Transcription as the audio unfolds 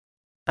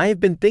I have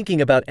been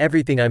thinking about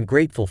everything I'm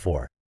grateful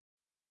for.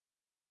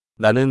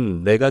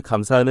 나는 내가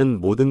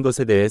감사하는 모든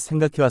것에 대해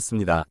생각해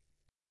왔습니다.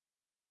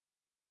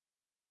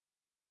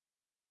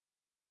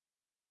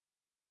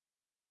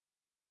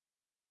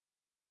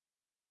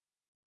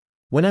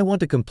 When I want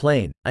to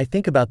complain, I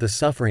think about the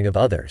suffering of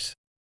others.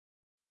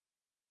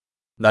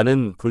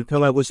 나는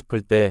불평하고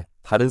싶을 때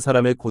다른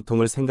사람의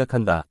고통을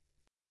생각한다.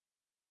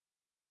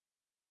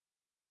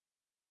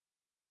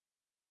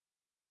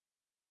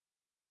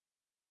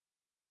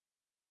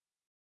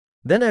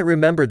 Then I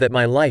remember that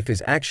my life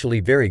is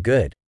actually very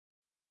good.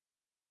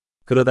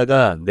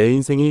 그러다가 내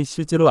인생이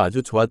실제로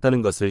아주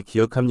좋았다는 것을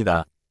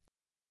기억합니다.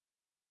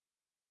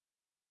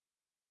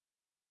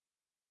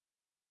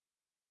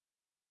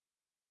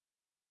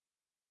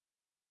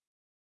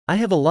 I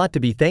have a lot to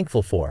be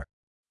thankful for.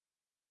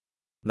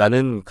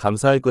 나는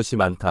감사할 것이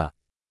많다.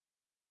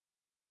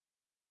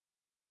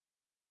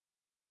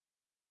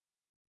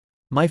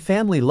 My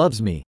family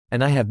loves me,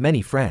 and I have many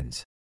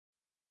friends.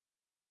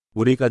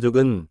 우리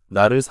가족은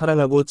나를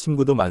사랑하고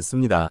친구도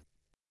많습니다.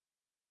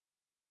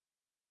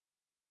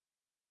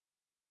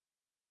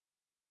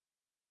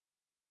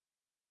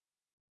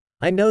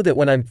 I know that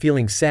when I'm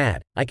feeling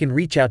sad, I can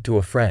reach out to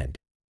a friend.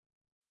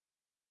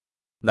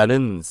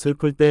 나는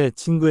슬플 때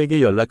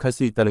친구에게 연락할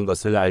수 있다는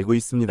것을 알고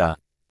있습니다.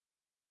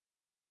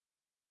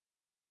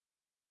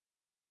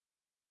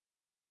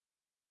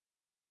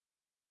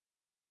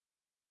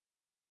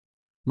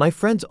 My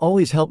friends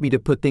always help me to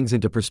put things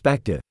into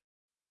perspective.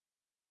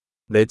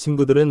 내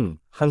친구들은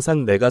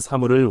항상 내가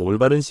사물을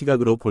올바른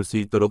시각으로 볼 수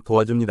있도록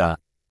도와줍니다.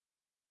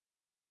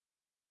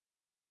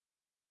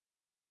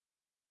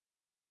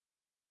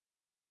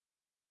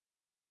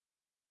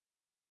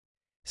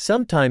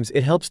 Sometimes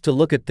it helps to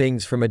look at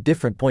things from a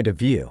different point of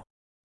view.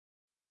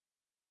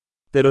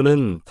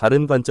 때로는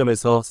다른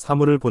관점에서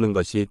사물을 보는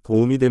것이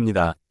도움이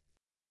됩니다.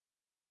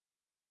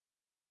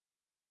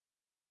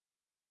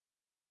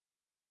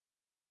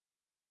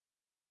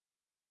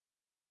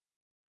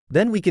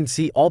 Then we can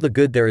see all the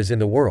good there is in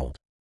the world.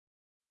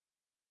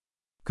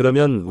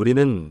 그러면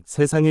우리는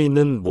세상에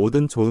있는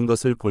모든 좋은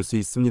것을 볼 수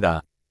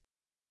있습니다.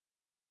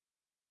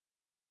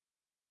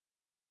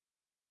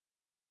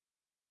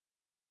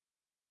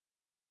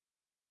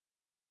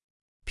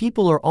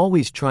 People are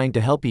always trying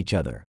to help each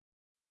other.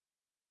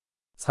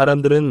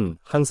 사람들은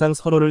항상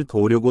서로를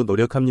도우려고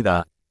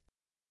노력합니다.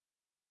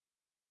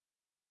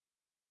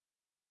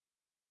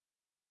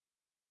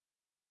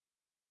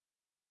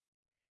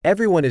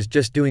 Everyone is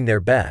just doing their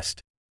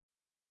best.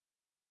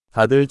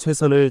 다들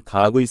최선을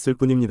다하고 있을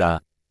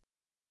뿐입니다.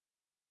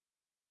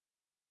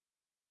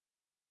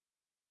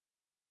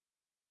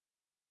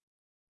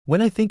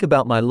 When I think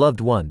about my loved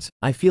ones,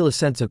 I feel a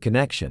sense of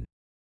connection.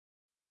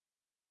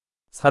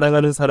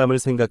 사랑하는 사람을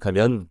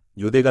생각하면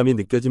유대감이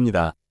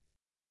느껴집니다.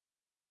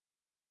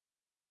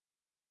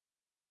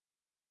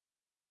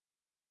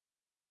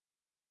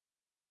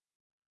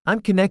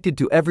 I'm connected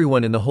to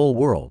everyone in the whole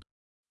world.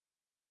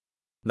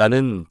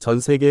 나는 전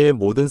세계의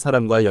모든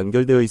사람과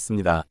연결되어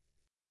있습니다.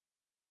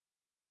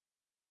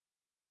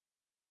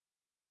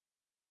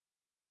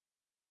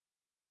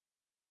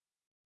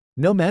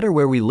 No matter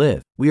where we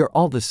live, we are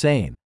all the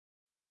same.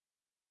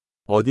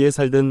 어디에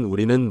살든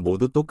우리는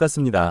모두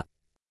똑같습니다.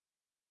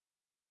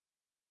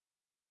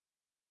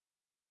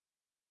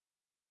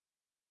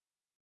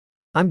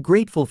 I'm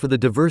grateful for the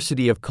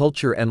diversity of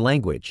culture and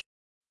language.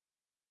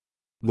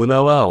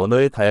 문화와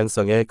언어의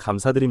다양성에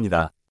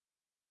감사드립니다.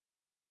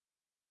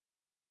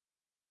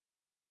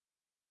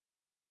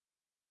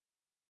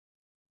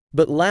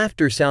 But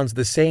laughter sounds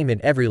the same in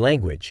every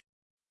language.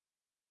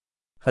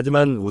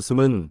 하지만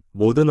웃음은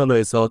모든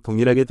언어에서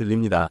동일하게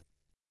들립니다.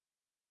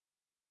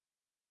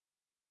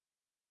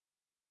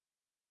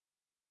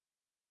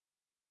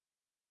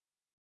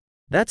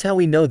 That's how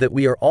we know that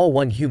we are all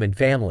one human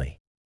family.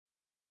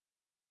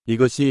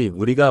 이것이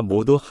우리가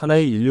모두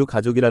하나의 인류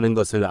가족이라는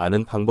것을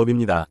아는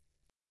방법입니다.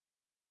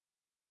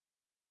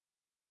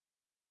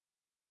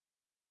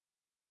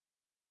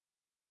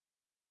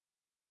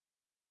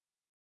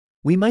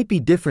 We might be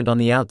different on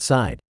the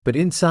outside, but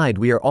inside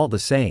we are all the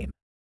same.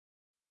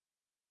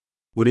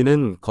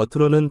 우리는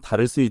겉으로는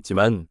다를 수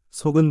있지만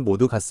속은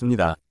모두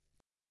같습니다.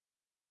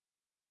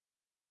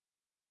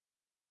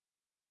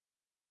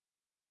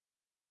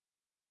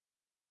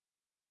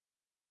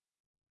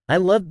 I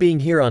love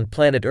being here on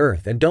planet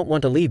Earth and don't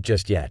want to leave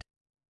just yet.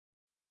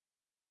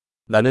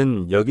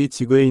 나는 여기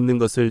지구에 있는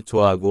것을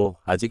좋아하고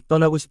아직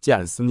떠나고 싶지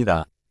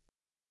않습니다.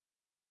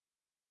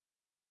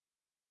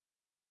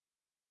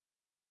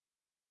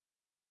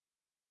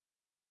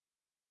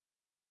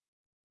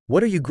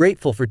 What are you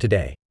grateful for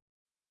today?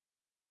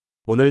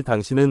 오늘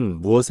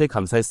당신은 무엇에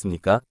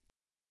감사했습니까?